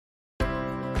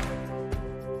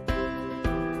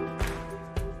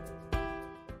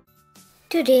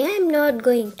Today I'm not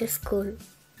going to school.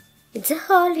 It's a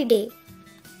holiday.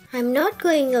 I'm not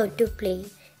going out to play.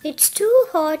 It's too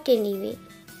hot anyway.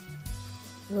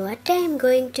 What I'm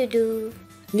going to do?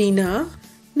 Nina,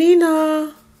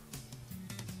 Nina,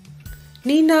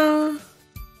 Nina.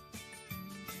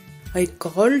 I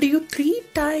called you 3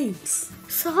 times.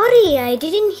 Sorry, I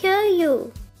didn't hear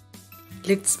you.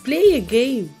 Let's play a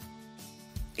game.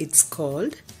 It's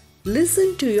called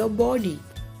Listen to Your Body.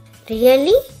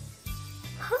 Really?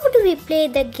 How do we play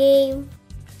the game?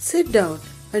 Sit down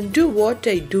and do what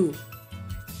I do.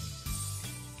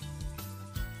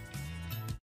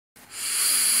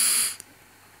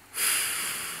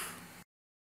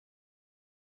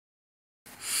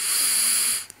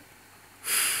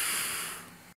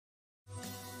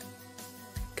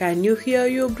 Can you hear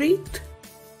your breath?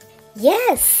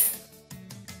 Yes.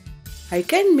 I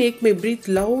can make my breath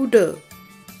louder.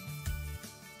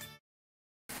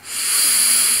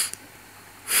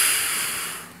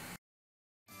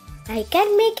 I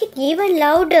can make it even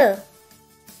louder.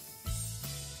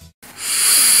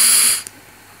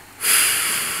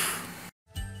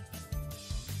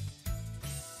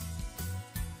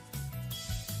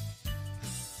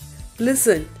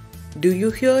 Listen, do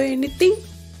you hear anything?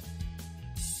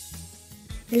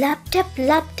 Laptop,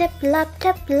 laptop,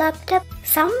 laptop, laptop.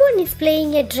 Someone is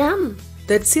playing a drum.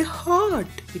 That's your heart.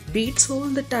 It beats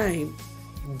all the time.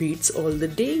 It beats all the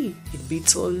day. It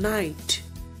beats all night.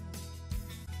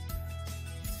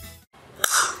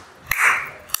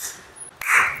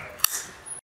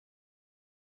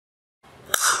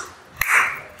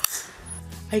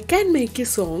 I can make a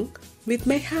song with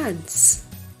my hands.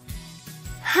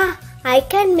 Ha! I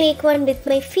can make one with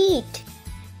my feet.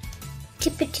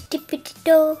 Tippity tippity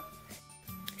toe.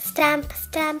 Stamp,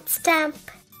 stamp, stamp.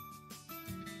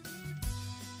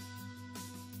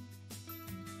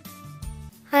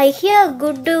 I hear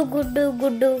guddu, guddu,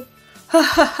 guddu. Ha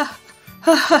ha ha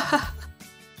ha ha ha.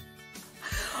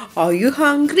 Are you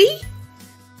hungry?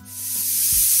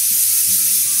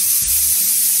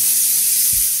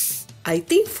 I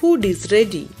think food is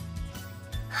ready.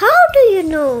 How do you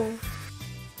know?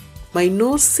 My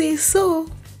nose says so.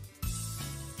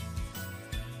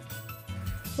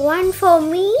 One for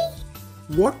me?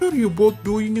 What are you both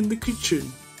doing in the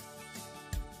kitchen?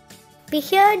 We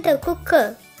heard the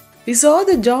cooker. We saw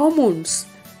the jamuns.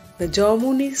 The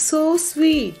jamun is so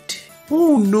sweet.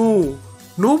 Oh no!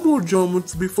 No more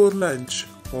jamuns before lunch.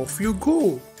 Off you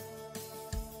go.